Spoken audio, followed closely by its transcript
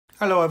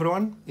Hello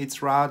everyone,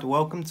 it's Rad.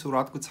 Welcome to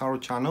Radko Tarot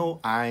channel,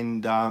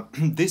 and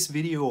this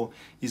video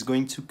is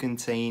going to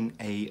contain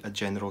a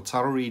general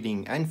tarot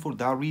reading, and for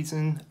that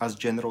reason, as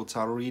general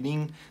tarot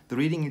reading, the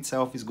reading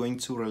itself is going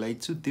to relate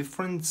to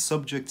different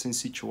subjects and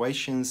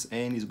situations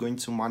and is going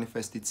to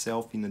manifest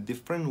itself in a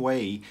different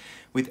way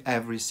with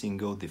every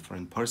single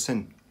different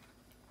person.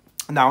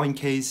 Now, in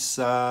case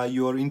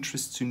you are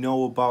interested to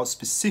know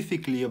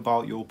specifically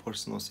about your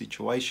personal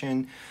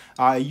situation,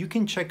 you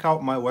can check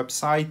out my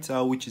website,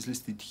 which is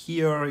listed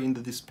here in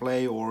the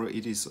display, or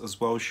it is as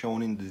well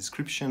shown in the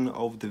description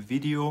of the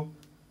video.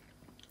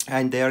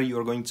 And there you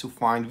are going to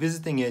find,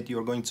 visiting it, you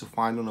are going to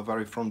find on the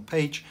very front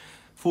page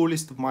full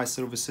list of my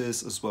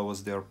services as well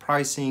as their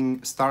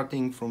pricing,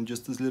 starting from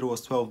just as little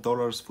as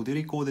 $12 for the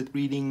recorded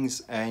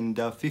readings and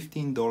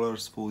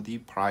 $15 for the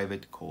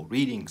private call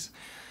readings.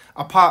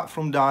 Apart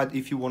from that,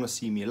 if you want to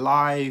see me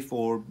live,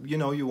 or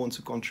you want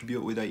to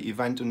contribute with an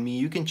event on me,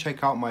 you can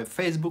check out my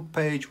Facebook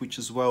page, which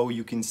as well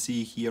you can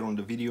see here on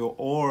the video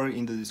or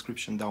in the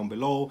description down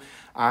below,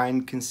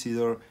 and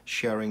consider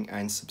sharing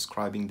and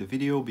subscribing the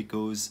video,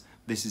 because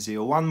this is a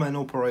one-man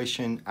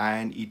operation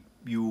and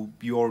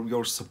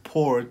your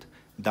support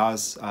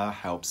does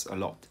helps a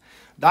lot.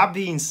 That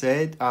being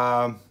said,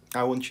 I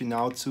want you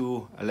now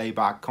to lay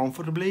back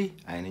comfortably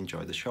and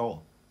enjoy the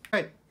show.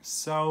 Okay.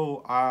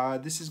 So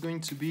this is going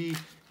to be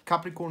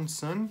Capricorn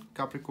Sun,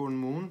 Capricorn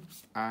Moon,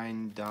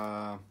 and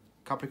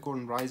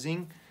Capricorn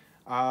Rising.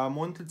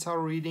 Monthly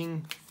tarot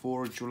reading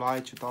for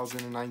July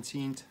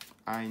 2019.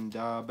 And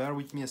bear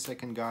with me a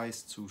second,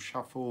 guys, to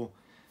shuffle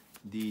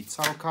the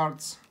tarot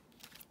cards.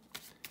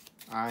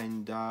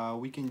 And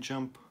we can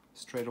jump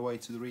straight away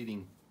to the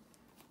reading.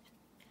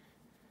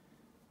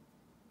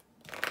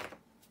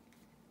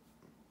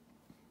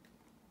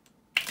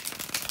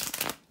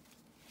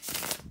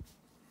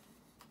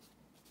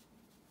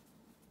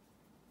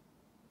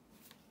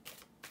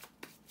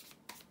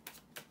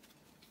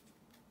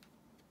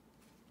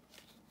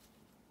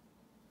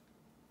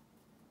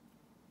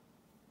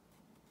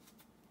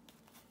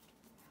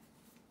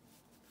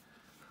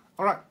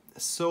 Alright,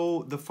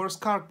 so the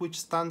first card, which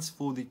stands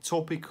for the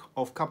topic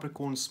of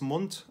Capricorn's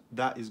month,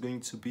 that is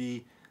going to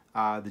be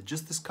the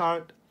Justice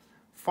card,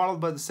 followed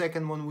by the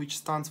second one, which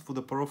stands for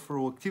the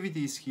peripheral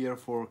activities here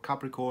for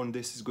Capricorn.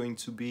 This is going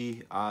to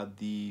be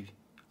the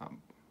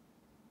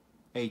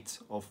Eight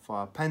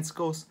of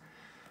Pentacles.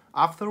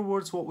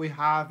 Afterwards, what we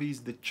have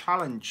is the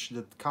challenge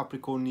that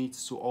Capricorn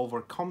needs to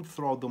overcome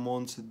throughout the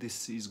month.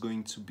 This is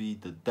going to be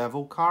the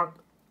Devil card.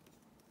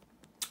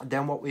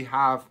 Then what we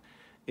have,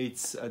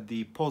 it's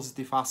the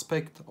positive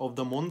aspect of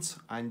the month,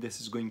 and this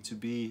is going to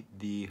be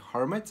the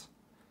Hermit.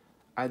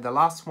 And the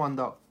last one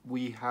that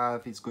we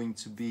have is going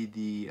to be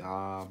the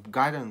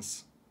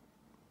guidance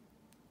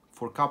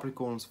for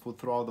Capricorns for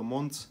throughout the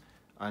month,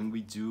 and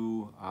we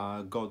do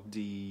got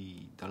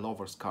the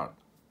Lovers card.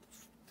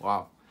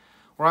 Wow.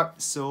 All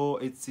right, so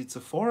it's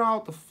a 4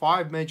 out of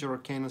 5 major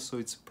arcana, so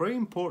it's a pretty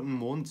important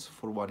month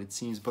for what it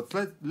seems. But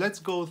let's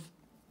go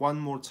one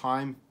more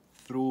time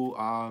through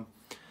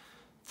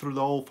the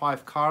all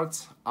 5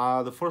 cards.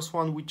 The first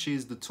one, which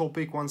is the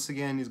topic, once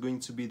again, is going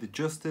to be the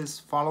Justice,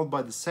 followed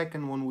by the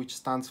second one, which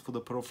stands for the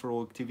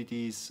peripheral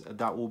activities.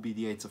 That will be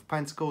the Eight of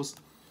Pentacles.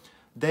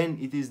 Then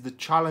it is the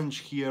challenge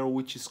here,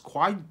 which is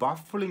quite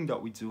baffling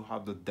that we do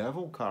have the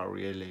Devil card,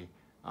 really.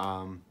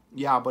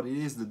 Yeah, but it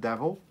is the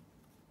Devil.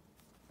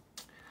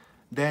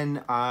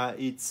 Then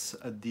it's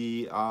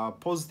the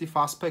positive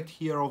aspect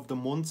here of the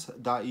month,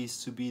 that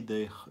is to be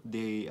the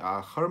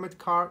Hermit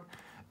card.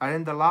 And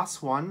then the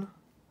last one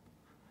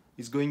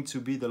is going to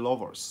be the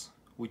Lovers,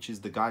 which is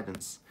the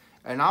guidance.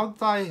 And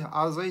as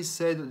I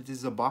said, it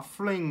is a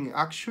baffling.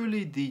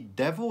 Actually, the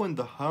Devil and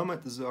the Hermit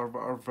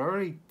are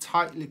very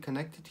tightly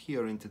connected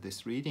here into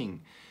this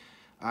reading.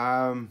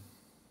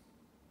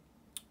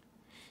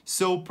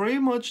 So pretty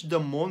much the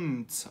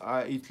month,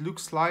 it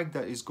looks like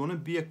that is going to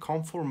be a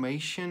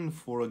confirmation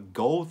for a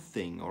go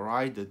thing, all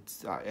right?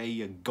 That's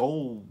a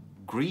go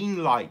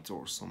green light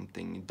or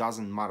something. It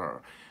doesn't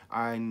matter.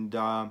 And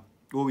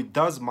well, it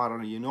does matter,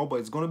 but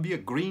it's going to be a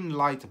green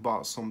light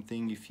about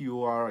something. If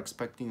you are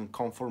expecting a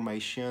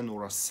confirmation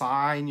or a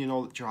sign,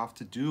 that you have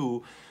to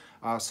do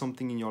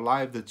something in your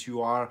life that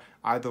you are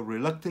either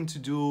reluctant to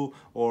do,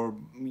 or,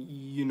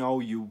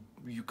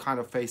 you kind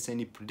of face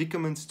any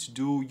predicaments to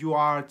do, you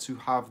are to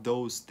have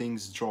those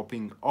things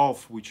dropping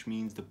off, which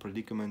means the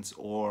predicaments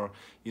or,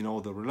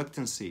 the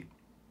reluctancy.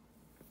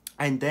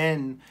 And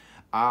then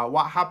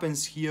what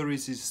happens here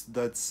is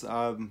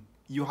that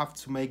you have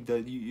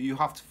to you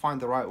have to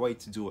find the right way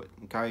to do it,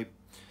 okay?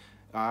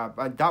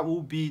 And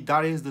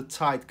that is the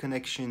tight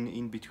connection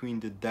in between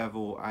the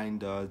Devil and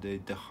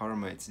the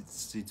Hermit.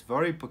 It's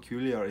very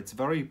peculiar. It's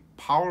very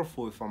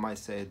powerful, if I might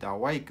say it that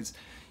way, because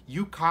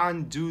you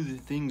can't do the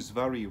things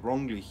very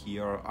wrongly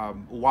here,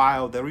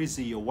 while there is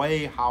a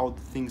way how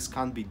things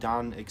can be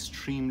done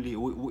extremely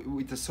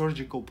with a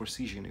surgical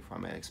precision, if I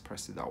may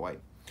express it that way.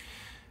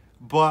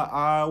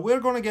 But we're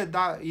gonna get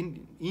that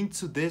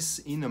into this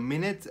in a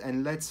minute,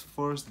 and let's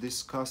first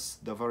discuss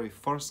the very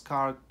first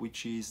card,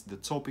 which is the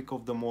topic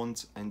of the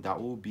month, and that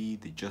will be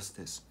the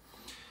Justice.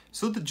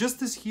 So the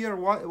Justice here,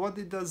 what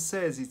it does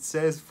says, it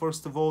says,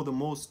 first of all, the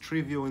most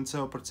trivial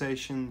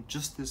interpretation,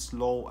 justice,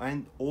 law,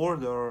 and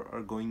order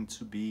are going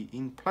to be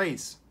in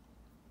place.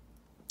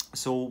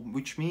 So,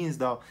 which means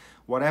that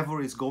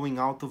whatever is going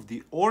out of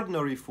the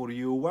ordinary for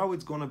you, well,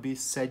 it's going to be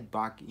set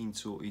back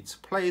into its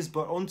place.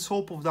 But on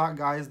top of that,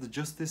 guys, the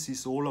Justice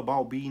is all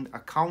about being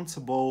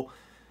accountable,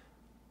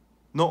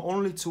 not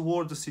only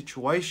toward the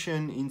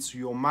situation, into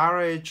your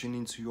marriage and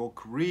into your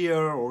career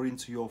or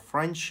into your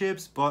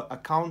friendships, but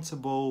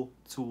accountable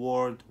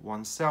toward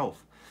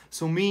oneself.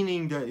 So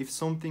meaning that if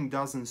something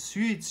doesn't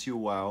suit you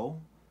well,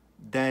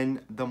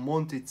 then the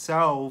month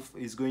itself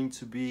is going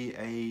to be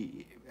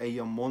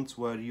a month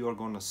where you are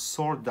going to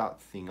sort that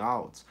thing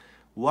out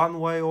one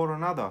way or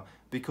another.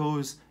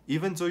 Because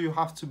even though you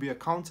have to be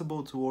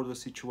accountable toward the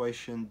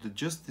situation, the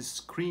Justice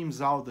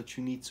screams out that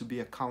you need to be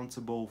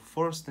accountable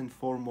first and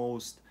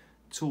foremost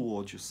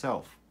towards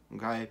yourself.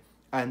 Okay,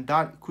 and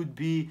that could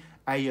be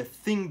a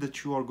thing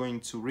that you are going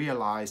to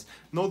realize,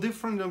 no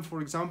different than, for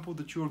example,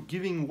 that you're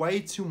giving way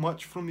too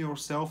much from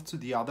yourself to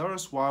the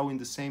others, while in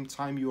the same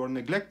time you are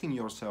neglecting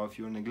yourself,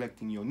 you're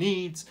neglecting your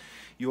needs,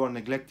 you are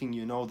neglecting,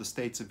 you know, the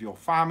states of your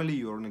family,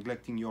 you're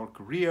neglecting your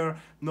career.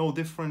 No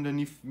different than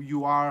if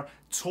you are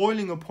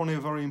toiling upon a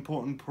very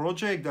important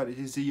project that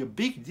is a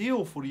big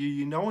deal for you,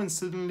 you know, and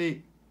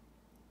suddenly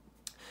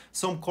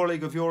some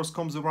colleague of yours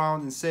comes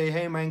around and say,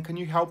 hey man, can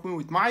you help me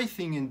with my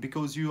thing? And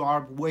because you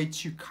are way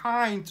too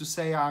kind to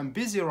say, I'm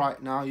busy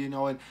right now, you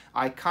know, and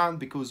I can't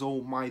because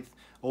all my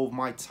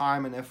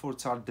time and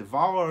efforts are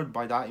devoured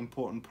by that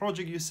important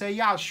project, you say,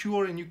 yeah,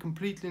 sure, and you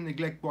completely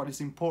neglect what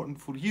is important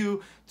for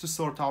you to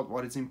sort out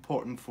what is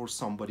important for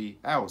somebody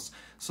else.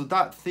 So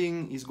that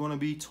thing is going to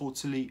be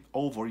totally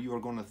over. You are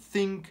going to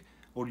think,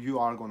 or you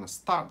are going to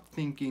start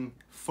thinking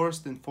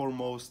first and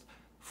foremost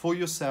for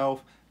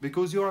yourself,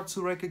 because you are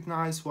to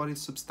recognize what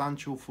is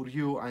substantial for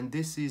you, and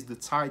this is the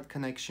tight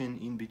connection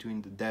in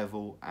between the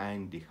Devil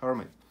and the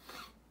Hermit.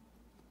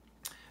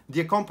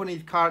 The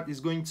accompanied card is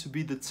going to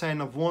be the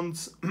 10 of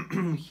Wands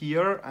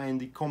here,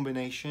 and the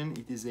combination,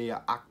 it is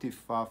a active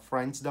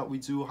friends that we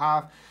do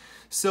have.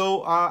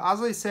 So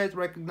as I said,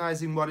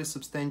 recognizing what is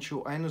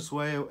substantial, and as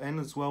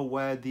well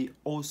where the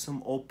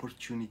awesome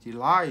opportunity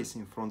lies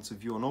in front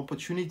of you. An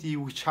opportunity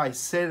which, I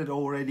said it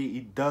already,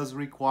 it does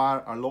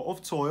require a lot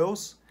of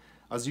toils.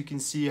 As you can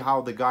see how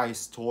the guy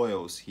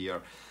toils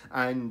here,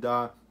 and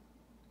a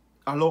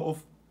lot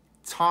of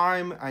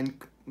time,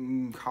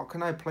 and how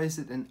can I place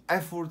it, and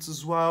efforts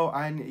as well.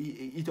 And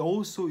it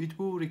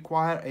will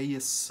require a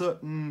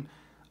certain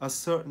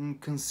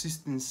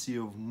consistency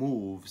of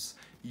moves.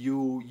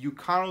 You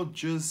cannot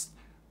just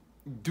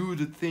do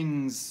the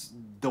things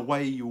the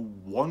way you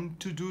want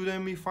to do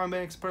them, if I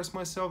may express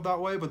myself that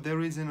way, but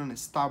there is an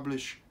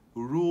established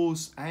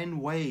rules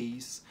and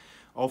ways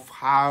of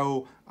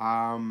how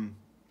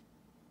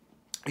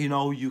you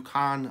know, you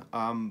can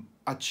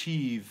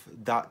achieve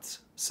that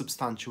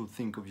substantial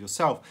thing of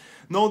yourself.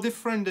 No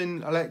different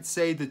than, let's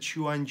say that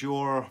you and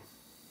you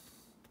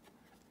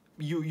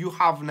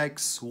have an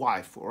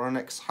ex-wife or an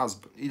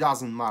ex-husband, it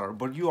doesn't matter,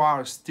 but you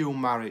are still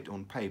married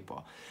on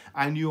paper,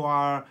 and you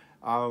are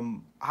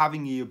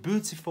having a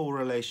beautiful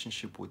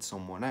relationship with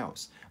someone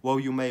else. Well,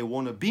 you may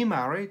want to be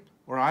married,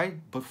 right?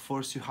 But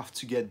first you have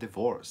to get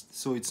divorced.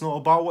 So it's not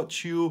about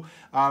what you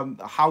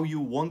how you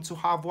want to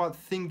have what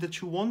thing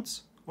that you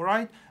want, all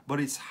right, but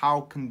it's how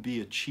can be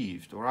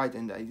achieved, all right?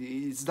 And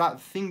it's that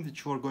thing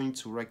that you are going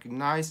to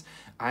recognize,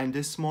 and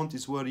this month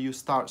is where you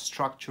start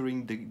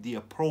structuring the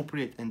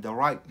appropriate and the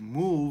right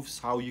moves,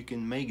 how you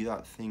can make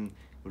that thing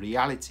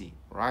reality,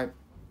 right?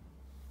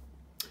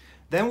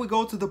 Then we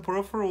go to the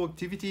peripheral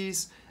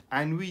activities,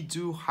 and we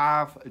do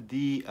have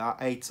the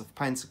Eight of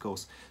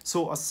Pentacles.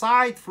 So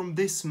aside from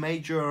this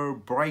major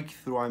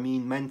breakthrough, I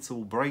mean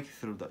mental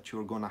breakthrough that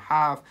you're gonna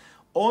have,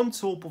 on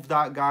top of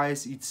that,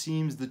 guys, it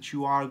seems that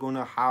you are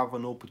gonna have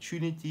an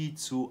opportunity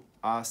to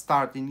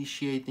start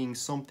initiating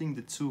something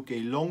that took a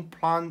long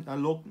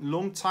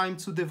time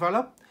to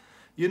develop,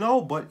 you know,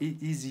 but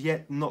it is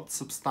yet not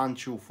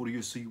substantial for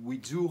you. So we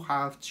do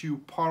have two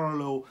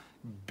parallel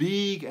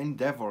big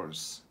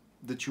endeavors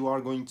that you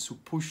are going to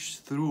push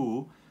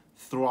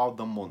throughout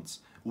the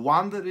months.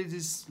 One that it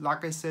is,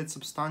 like I said,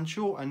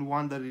 substantial, and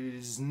one that it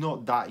is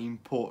not that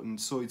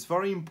important. So it's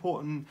very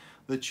important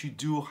that you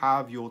do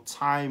have your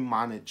time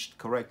managed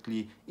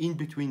correctly in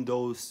between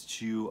those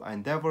two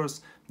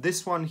endeavors.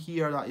 This one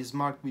here that is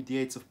marked with the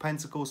Eight of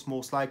Pentacles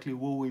most likely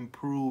will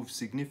improve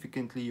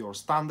significantly your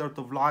standard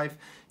of life,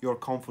 your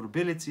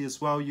comfortability as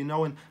well, you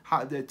know, and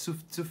how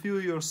to feel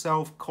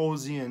yourself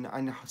cozy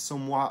and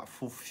somewhat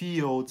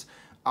fulfilled,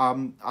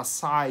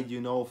 aside, you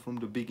know, from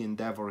the big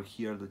endeavor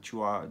here that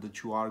you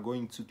are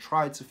going to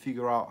try to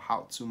figure out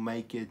how to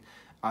make it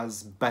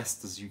as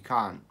best as you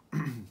can.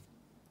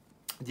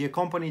 The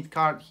accompanied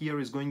card here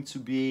is going to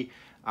be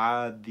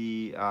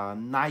the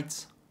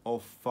Knight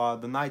of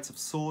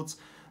Swords.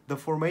 The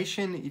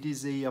formation, it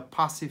is a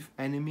passive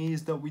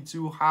enemies that we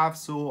do have.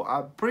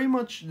 So pretty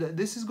much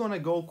this is gonna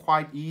go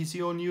quite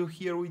easy on you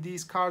here with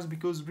these cards,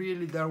 because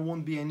really there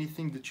won't be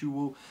anything that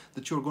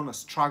you're gonna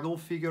struggle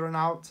figuring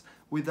out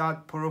with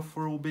that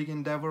peripheral big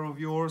endeavor of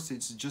yours.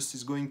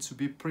 It's going to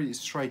be pretty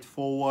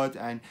straightforward,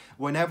 and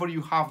whenever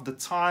you have the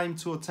time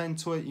to attend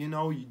to it, you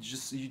know, you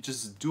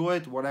just do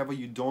it. Whatever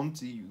you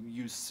don't,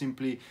 you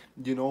simply,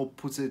 you know,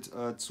 put it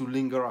to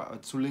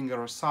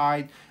linger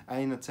aside,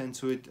 and attend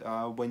to it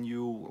when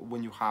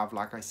you have,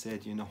 like I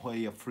said, you know,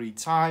 a free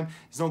time.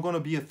 It's not going to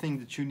be a thing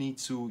that you need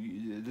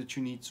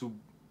to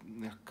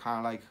kind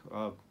of like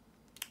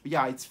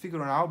yeah, it's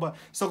figuring out, but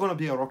it's not going to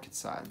be a rocket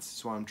science.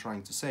 Is what I'm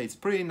trying to say. It's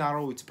pretty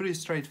narrow, it's pretty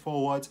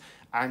straightforward,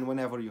 and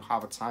whenever you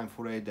have a time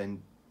for it,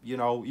 then, you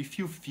know, if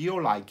you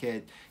feel like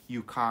it,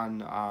 you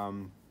can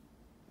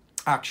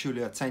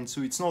actually attend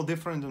to. It's no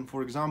different than,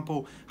 for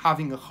example,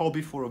 having a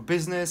hobby for a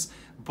business,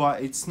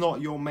 but it's not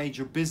your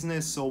major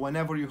business. So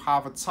whenever you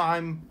have a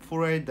time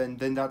for it,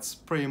 then that's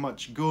pretty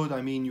much good.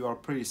 I mean, you are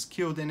pretty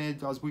skilled in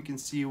it, as we can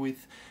see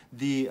with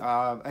the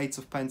Eight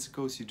of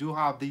Pentacles. You do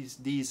have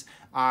these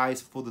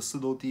eyes for the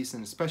subtleties,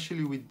 and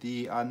especially with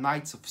the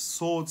Knights of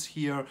Swords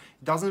here,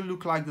 it doesn't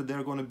look like that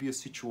there's going to be a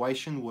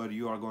situation where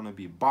you are going to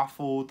be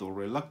baffled or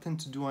reluctant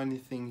to do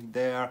anything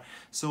there.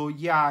 So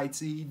yeah,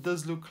 it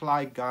does look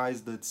like,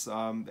 guys, that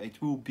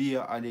it will be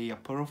a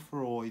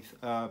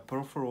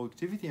peripheral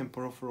activity and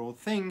peripheral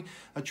thing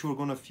that you're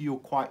going to feel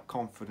quite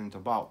confident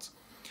about.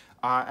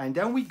 And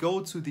then we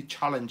go to the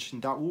challenge,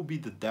 and that will be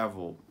the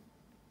Devil.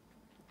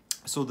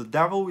 So the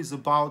Devil is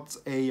about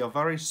a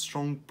very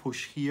strong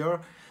push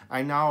here.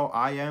 And now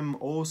I am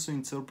also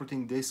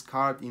interpreting this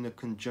card in a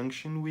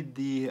conjunction with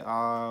the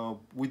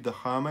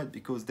Hermit,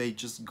 because they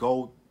just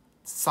go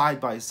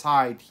side by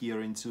side here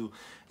into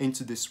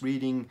this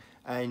reading.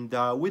 And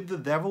with the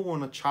Devil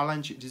on a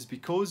challenge, it is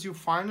because you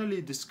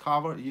finally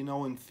discover, you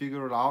know, and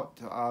figure out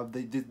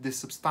the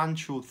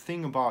substantial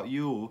thing about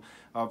you.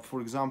 For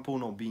example,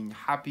 not being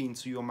happy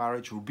into your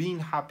marriage, or being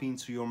happy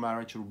into your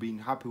marriage, or being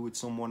happy with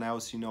someone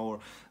else, you know,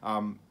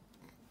 or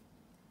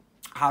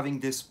having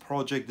this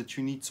project that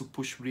you need to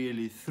push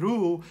really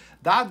through.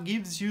 That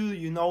gives you,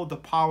 you know, the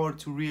power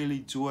to really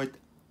do it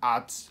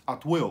at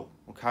will.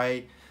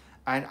 Okay.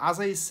 And as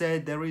I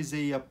said, there is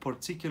a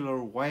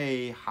particular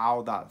way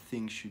how that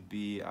thing should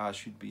be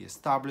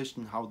established,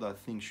 and how that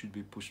thing should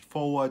be pushed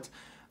forward.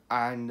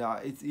 And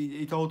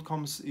it all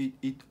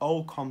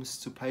comes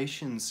to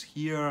patience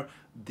here.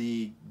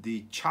 The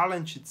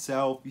challenge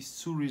itself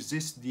is to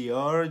resist the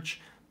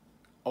urge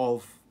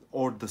of,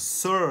 or the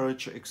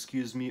surge,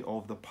 excuse me,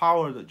 of the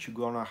power that you're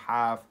gonna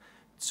have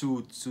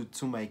to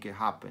make it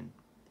happen.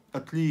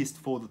 At least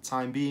for the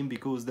time being,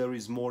 because there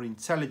is more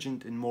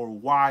intelligent and more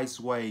wise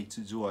way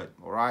to do it,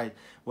 all right?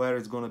 Where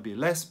it's going to be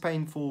less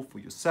painful for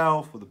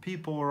yourself, for the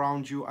people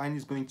around you, and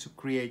it's going to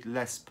create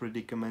less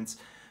predicaments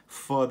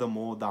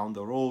furthermore down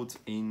the road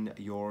in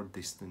your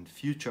distant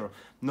future.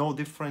 No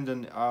different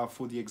than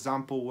for the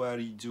example where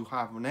you do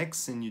have an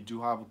ex and you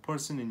do have a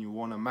person and you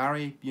want to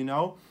marry, you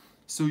know?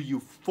 So you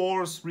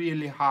force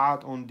really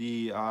hard on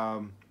the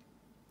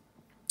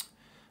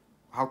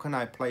how can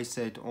I place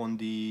it, on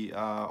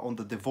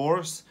the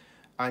divorce,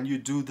 and you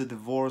do the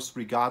divorce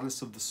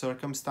regardless of the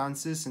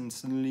circumstances, and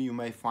suddenly you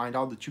may find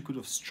out that you could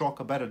have struck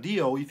a better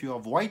deal if you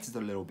have waited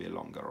a little bit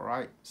longer. All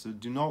right, so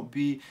do not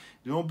be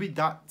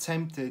that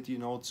tempted, you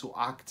know, to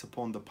act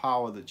upon the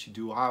power that you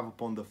do have,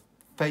 upon the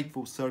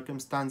fateful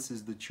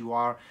circumstances that you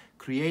are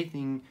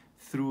creating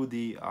through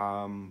the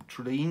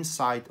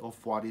insight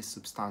of what is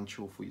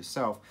substantial for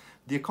yourself.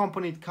 The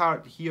accompanied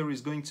card here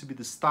is going to be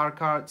the Star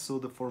card. So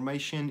the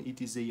formation,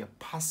 it is a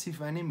passive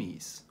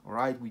enemies. All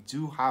right, we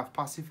do have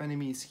passive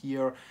enemies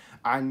here,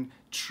 and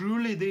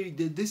truly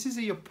this is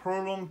a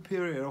prolonged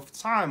period of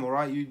time. All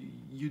right,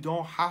 you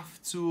don't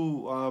have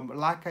to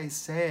like I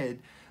said,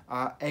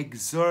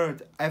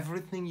 exert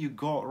everything you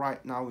got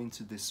right now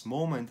into this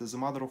moment. As a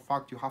matter of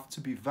fact, you have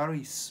to be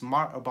very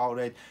smart about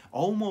it,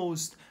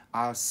 almost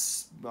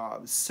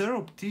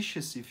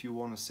surreptitious, if you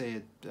want to say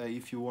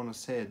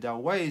it, that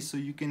way, so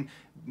you can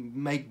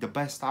make the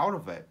best out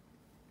of it.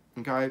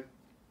 Okay.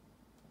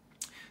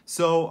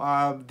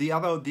 So the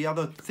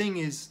other thing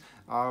is,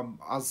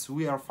 as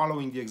we are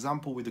following the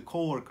example with the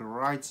coworker,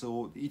 right?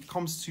 So it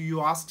comes to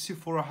you, asks you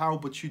for a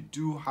help, but you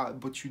do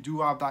have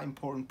that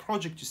important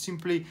project. You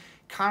simply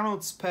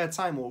cannot spare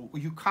time, or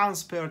you can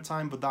spare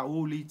time, but that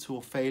will lead to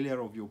a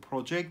failure of your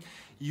project.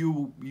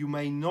 You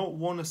may not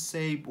want to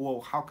say,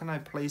 well, how can I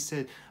place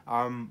it?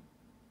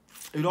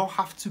 You don't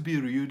have to be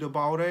rude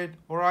about it,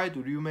 all right?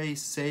 Or you may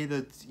say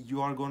that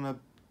you are gonna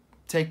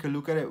take a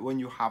look at it when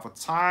you have a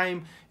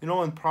time, you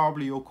know, and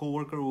probably your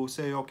coworker will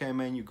say, okay,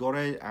 man, you got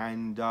it,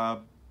 and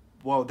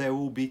well, they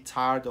will be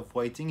tired of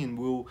waiting and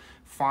will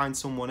find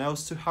someone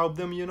else to help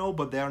them, you know,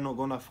 but they're not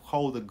gonna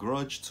hold a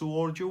grudge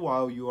toward you,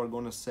 while you are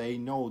gonna say,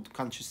 no,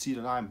 can't you see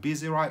that I'm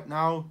busy right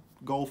now?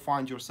 Go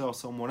find yourself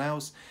someone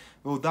else.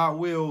 Well, that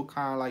will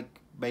kind of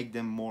like make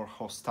them more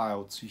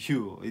hostile to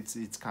you.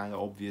 It's kind of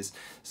obvious.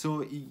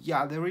 So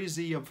yeah, there is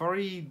a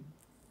very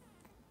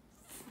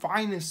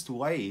finest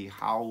way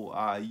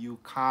how you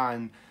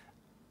can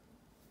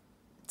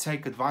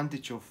take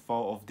advantage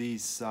of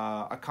these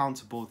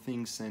accountable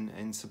things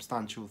and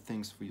substantial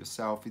things for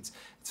yourself.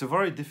 It's a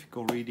very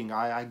difficult reading.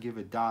 I give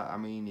it that. I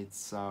mean,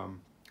 it's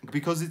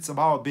because it's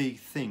about a big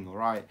thing,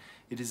 right?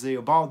 It is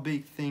about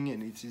big thing,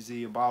 and it is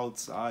about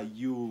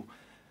you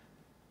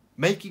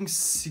making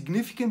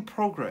significant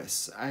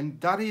progress, and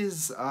that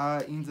is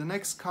in the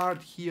next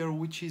card here,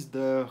 which is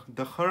the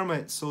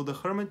Hermit. So the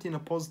Hermit in a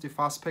positive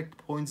aspect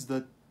points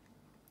that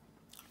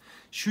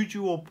should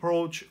you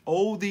approach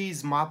all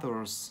these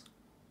matters,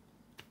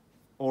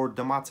 or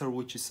the matter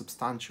which is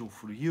substantial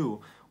for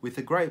you, with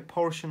a great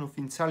portion of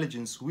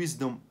intelligence,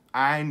 wisdom,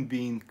 and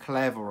being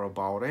clever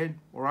about it,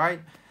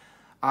 right?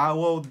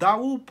 Well, that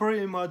will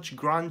pretty much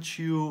grant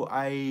you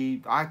I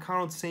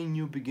cannot say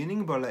new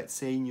beginning, but let's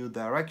say new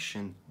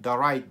direction, the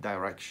right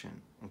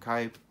direction,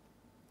 okay?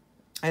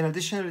 And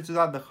additionally to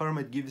that, the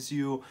Hermit gives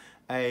you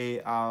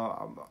it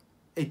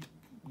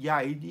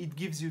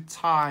gives you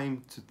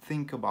time to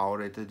think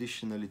about it.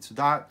 Additionally to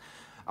that,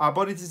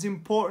 but it is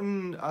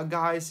important,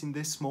 guys, in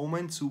this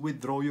moment to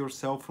withdraw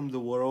yourself from the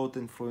world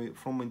and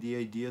from the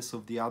ideas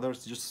of the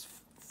others. Just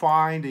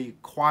find a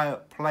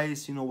quiet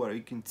place, you know, where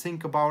you can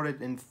think about it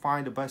and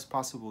find the best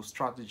possible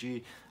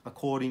strategy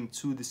according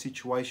to the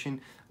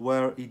situation,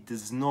 where it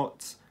does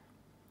not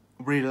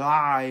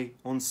rely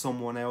on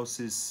someone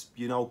else's,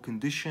 you know,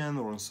 condition,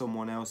 or on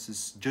someone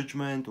else's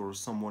judgment, or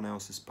someone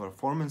else's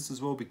performance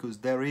as well, because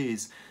there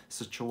is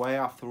such a way.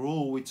 After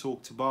all, we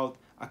talked about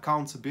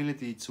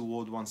accountability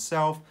toward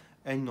oneself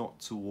and not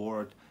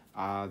toward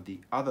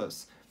the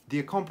others. The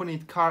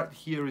accompanied card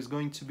here is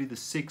going to be the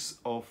Six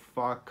of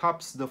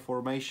Cups, the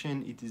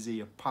formation. It is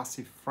a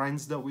passive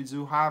friends that we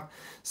do have.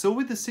 So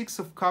with the Six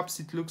of Cups,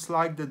 it looks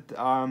like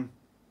that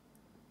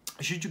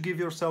should you give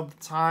yourself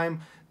the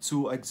time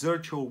to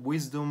exert your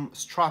wisdom,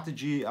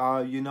 strategy,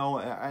 you know,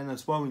 and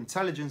as well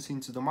intelligence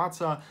into the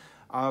matter,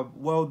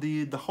 well,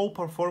 the whole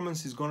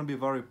performance is going to be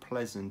very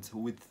pleasant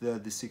with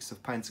the Six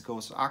of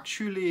Pentacles.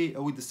 Actually,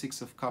 with the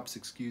Six of Cups,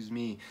 excuse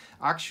me.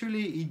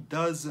 Actually, it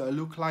does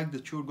look like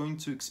that you're going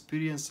to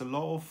experience a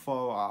lot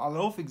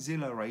of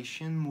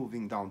exhilaration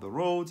moving down the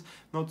road.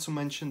 Not to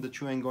mention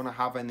that you ain't gonna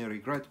have any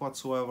regret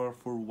whatsoever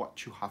for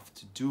what you have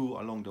to do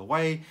along the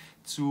way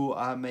to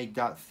make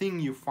that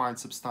thing you find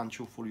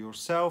substantial for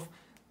yourself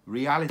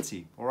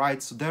reality. All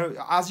right. So there,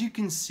 as you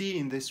can see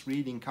in this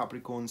reading,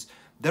 Capricorns,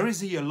 there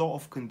is a lot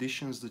of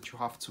conditions that you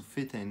have to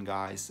fit in,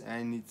 guys,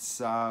 and it's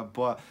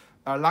but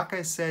like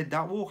I said,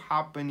 that will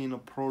happen in a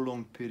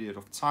prolonged period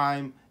of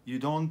time. You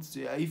don't,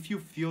 if you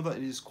feel that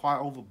it is quite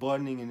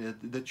overburdening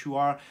and that you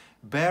are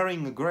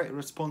bearing a great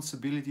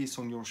responsibilities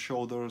on your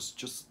shoulders,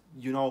 just,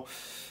 you know,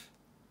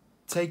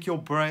 take your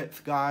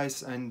breath,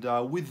 guys, and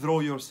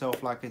withdraw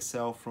yourself, like I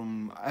said,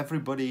 from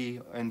everybody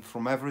and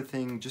from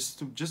everything, just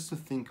to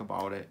think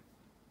about it.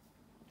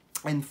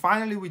 And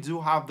finally, we do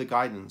have the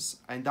Guidance,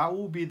 and that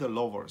will be the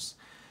Lovers.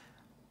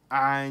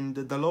 And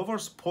the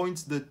Lovers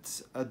points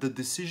that the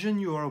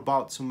decision you are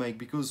about to make,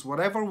 because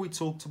whatever we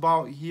talked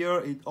about here,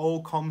 it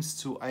all comes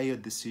to a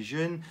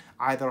decision,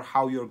 either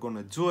how you're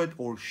gonna do it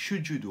or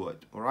should you do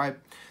it. All right.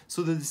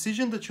 So the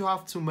decision that you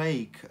have to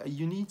make,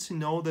 you need to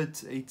know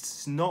that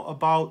it's not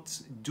about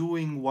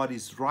doing what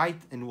is right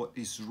and what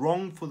is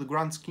wrong for the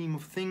grand scheme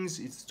of things.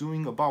 It's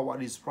doing about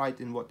what is right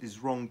and what is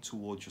wrong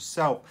towards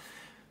yourself.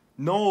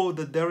 Know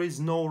that there is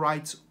no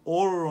right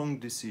or wrong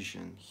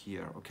decision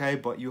here, okay?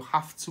 But you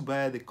have to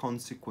bear the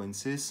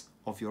consequences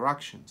of your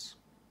actions.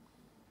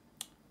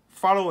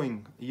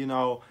 Following, you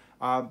know,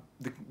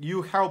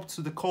 you help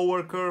to the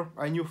coworker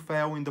and you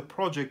fail in the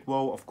project.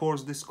 Well, of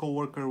course, this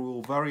coworker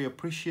will be very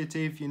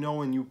appreciative, you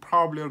know, and you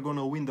probably are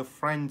gonna win the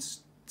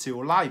friends to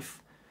your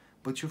life,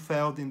 but you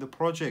failed in the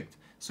project.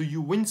 So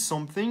you win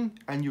something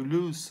and you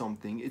lose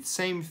something. It's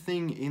same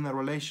thing in the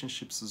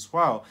relationships as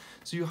well.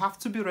 So you have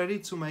to be ready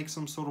to make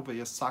some sort of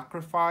a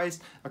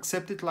sacrifice.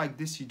 Accept it like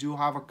this. You do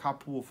have a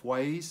couple of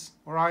ways,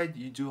 all right?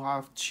 You do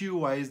have two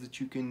ways that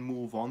you can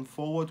move on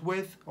forward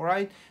with, all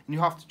right? And you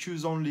have to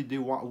choose only the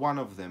one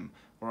of them,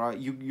 all right?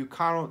 You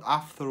cannot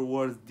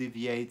afterwards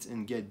deviate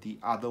and get the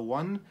other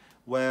one,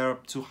 where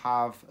to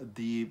have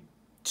the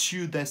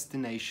two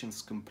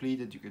destinations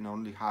completed, you can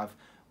only have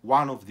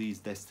one of these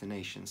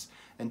destinations.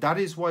 And that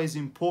is why it's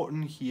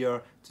important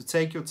here to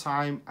take your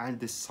time and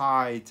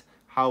decide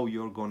how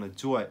you're gonna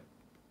do it.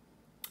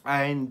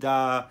 And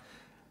the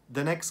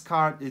next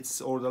card,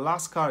 or the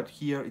last card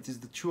here, it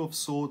is the Two of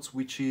Swords,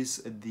 which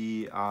is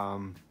the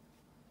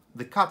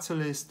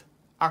catalyst,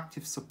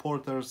 active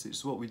supporters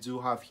is what we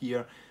do have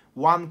here.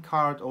 One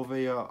card of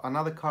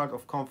another card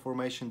of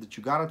confirmation that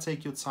you gotta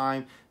take your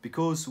time,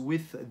 because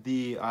with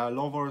the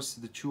Lovers,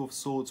 the Two of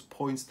Swords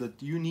points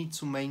that you need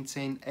to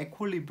maintain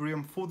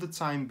equilibrium for the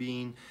time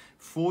being,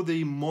 for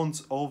the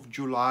month of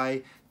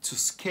July to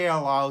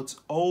scale out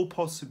all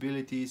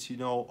possibilities, you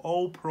know,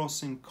 all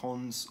pros and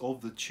cons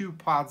of the two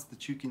paths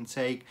that you can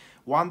take,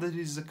 one that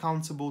is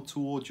accountable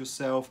toward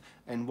yourself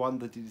and one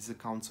that is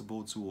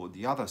accountable toward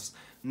the others.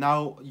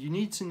 Now, you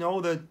need to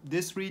know that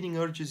this reading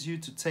urges you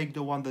to take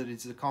the one that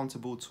is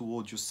accountable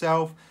toward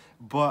yourself,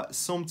 but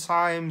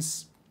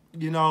sometimes,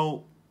 you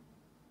know,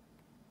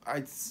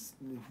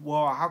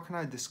 well, how can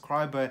I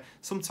describe it?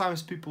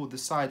 Sometimes people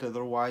decide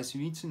otherwise.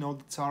 You need to know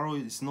the tarot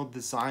is not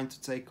designed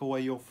to take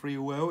away your free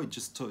will. It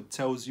just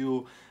tells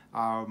you,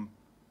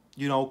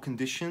 you know,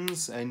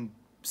 conditions and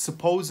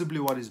supposedly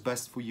what is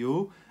best for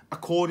you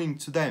according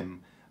to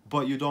them.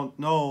 But you don't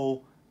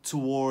know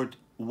toward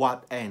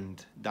what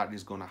end that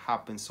is going to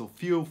happen. So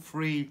feel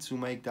free to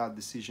make that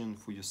decision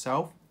for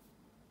yourself.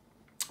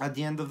 At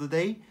the end of the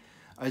day,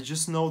 I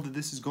just know that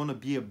this is going to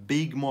be a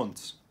big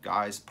month,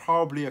 guys.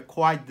 Probably a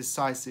quite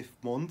decisive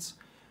month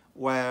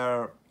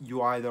where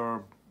you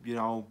either, you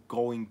know,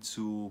 going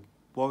to,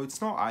 well, it's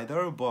not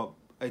either, but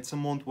it's a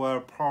month where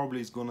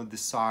probably is going to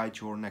decide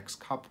your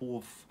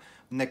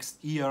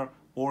next year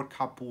or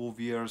couple of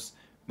years,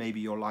 maybe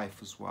your life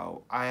as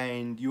well.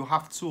 And you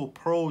have to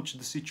approach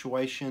the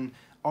situation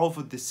of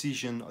a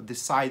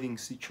deciding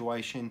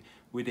situation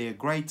with a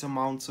great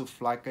amount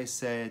of, like I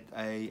said,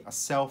 a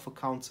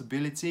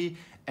self-accountability,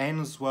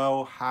 and as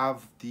well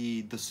have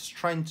the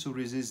strength to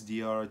resist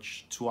the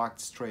urge to act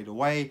straight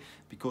away,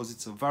 because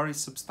it's a very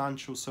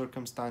substantial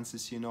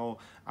circumstances, you know,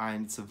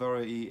 and it's a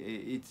very,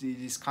 it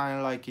is kind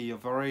of like a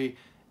very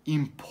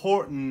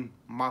important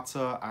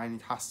matter, and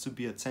it has to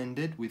be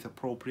attended with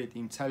appropriate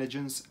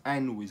intelligence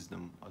and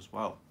wisdom as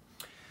well.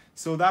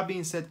 So that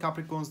being said,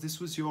 Capricorns, this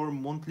was your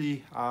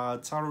monthly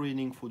tarot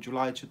reading for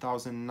July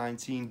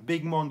 2019.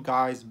 Big month,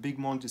 guys. Big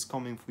month is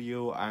coming for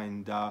you,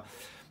 and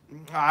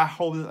I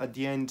hope that at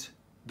the end,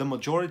 the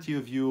majority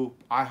of you,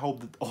 I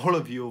hope that all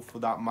of you for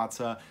that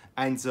matter,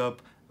 ends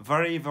up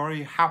very,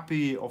 very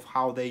happy of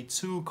how they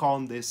took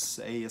on this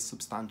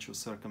substantial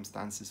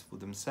circumstances for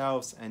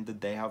themselves, and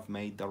that they have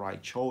made the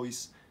right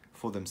choice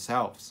for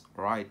themselves,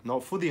 right?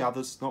 Not for the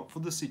others, not for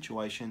the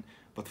situation,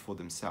 but for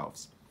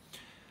themselves.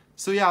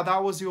 So yeah,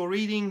 that was your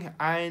reading,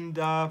 and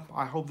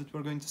I hope that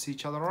we're going to see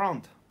each other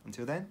around.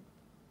 Until then,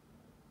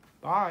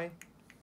 bye.